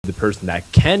the person that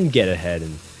can get ahead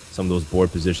in some of those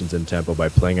board positions and tempo by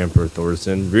playing Emperor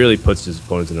Thorson really puts his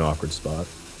opponents in an awkward spot.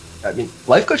 I mean,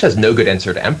 Life Coach has no good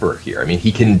answer to Emperor here. I mean,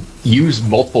 he can use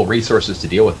multiple resources to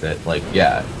deal with it. Like,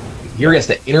 yeah, here he has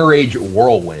to Inner Rage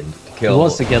Whirlwind to kill. He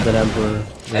wants to get that Emperor,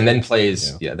 and then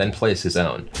plays then plays his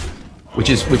own, which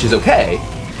is okay.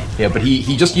 Yeah, but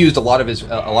he just used a lot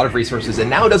of resources, and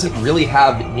now doesn't really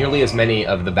have nearly as many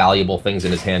of the valuable things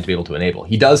in his hand to be able to enable.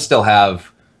 He does still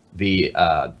have the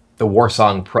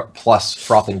Warsong plus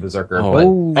Frothing Berserker.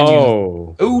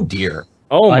 Oh dear.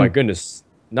 Oh my goodness.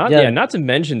 Not to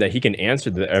mention that he can answer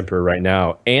the Emperor right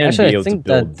now and actually, be able I think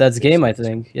to build that's game. I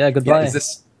think. Yeah, goodbye. Yeah,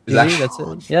 that's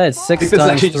it. Yeah, it's 6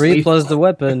 times 3 plus the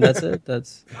weapon. That's it.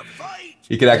 That's.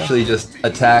 He could actually just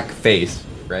attack face,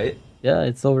 right? Yeah,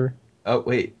 it's over. Oh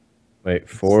wait. Wait,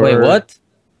 what?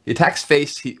 He attacks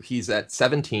face. He's at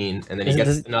 17, and then he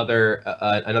gets another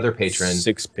patron.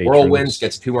 6 patrons. Whirlwind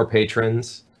gets 2 more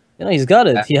patrons. You know, he's got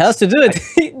it. He has to do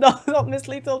it. No, not Miss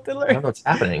Lethal, Tiddler. I don't know what's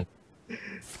happening.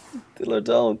 Tiddler,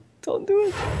 don't do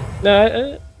it.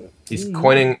 No, he's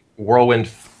coining Whirlwind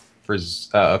for.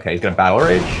 Okay, he's gonna Battle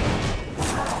Rage.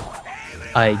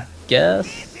 I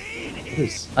guess.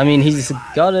 I mean, he's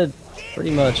got it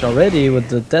pretty much already with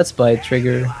the Death Spite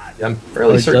trigger. Yeah, I'm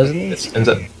fairly certain this ends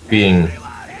up being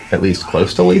at least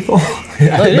close to lethal.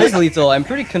 No, it is lethal. I'm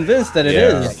pretty convinced that it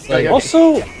is. Like,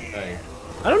 also,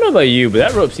 I don't know about you, but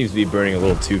that rope seems to be burning a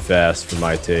little too fast for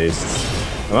my tastes.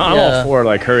 I'm all for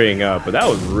like hurrying up, but that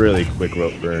was really quick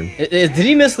rope burn. Did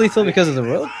he miss lethal because of the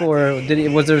rope, or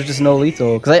was there just no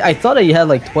lethal? Because I thought he had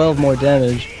like 12 more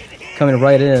damage coming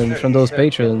right in from those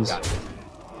patrons.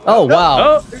 Oh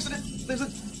wow! Oh,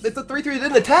 it's a 3-3 that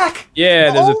didn't attack.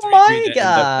 Yeah, there's a 3-3 my that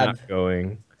god! not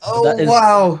going. Oh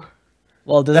wow!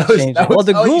 Well, does it change? Well,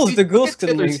 the ghouls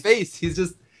couldn't Tiddler's face. He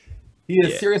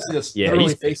is seriously just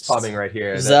literally face palming right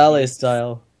here. Zale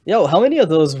style. Yo, how many of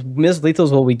those missed lethals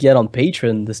will we get on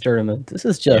Patreon this tournament? This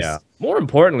is just... Yeah. More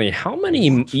importantly, how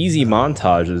many easy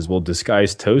montages will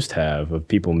Disguised Toast have of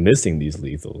people missing these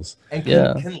lethals? And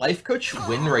can Life Coach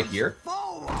win right here?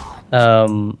 I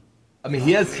mean,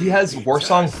 he has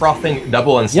Warsong, Frothing,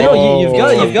 Double, and Stable. You know,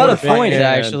 you've got a point,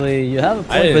 actually. You have a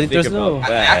point, but there's no...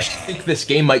 I actually think this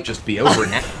game might just be over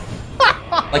now.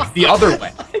 Like, the other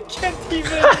way. I can't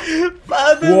even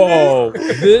fathom Whoa,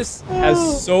 this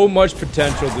has so much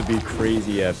potential to be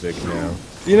crazy epic now.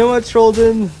 You know what,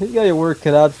 Trollden? You got your work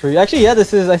cut out for you. Actually, yeah,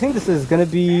 I think this is gonna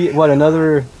be, what,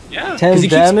 another 10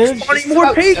 damage? He's spawning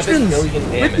more patrons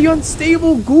with the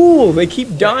unstable ghoul. They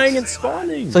keep dying and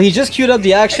spawning. So he just queued up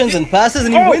the actions and passes,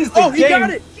 and he wins the game. He got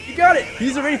it! He got it!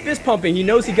 He's already fist pumping. He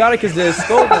knows he got it because the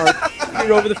skull mark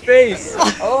hit over the face.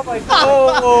 Oh my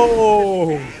god.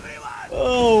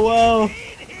 Oh wow.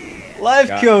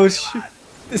 Life Coach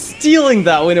stealing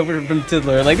that win over from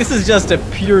Tiddler. Like, this is just a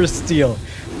pure steal.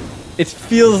 It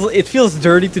feels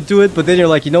dirty to do it, but then you're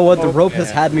like, you know what? The rope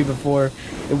has had me before.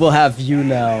 It will have you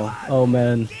now. Oh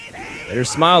man. Better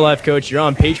smile, Life Coach. You're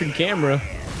on patron camera.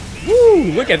 Woo!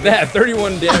 Look at that.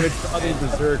 31 damage for other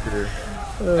Berserker.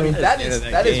 I mean, that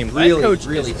is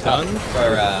really tough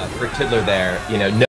for Tiddler there. You know.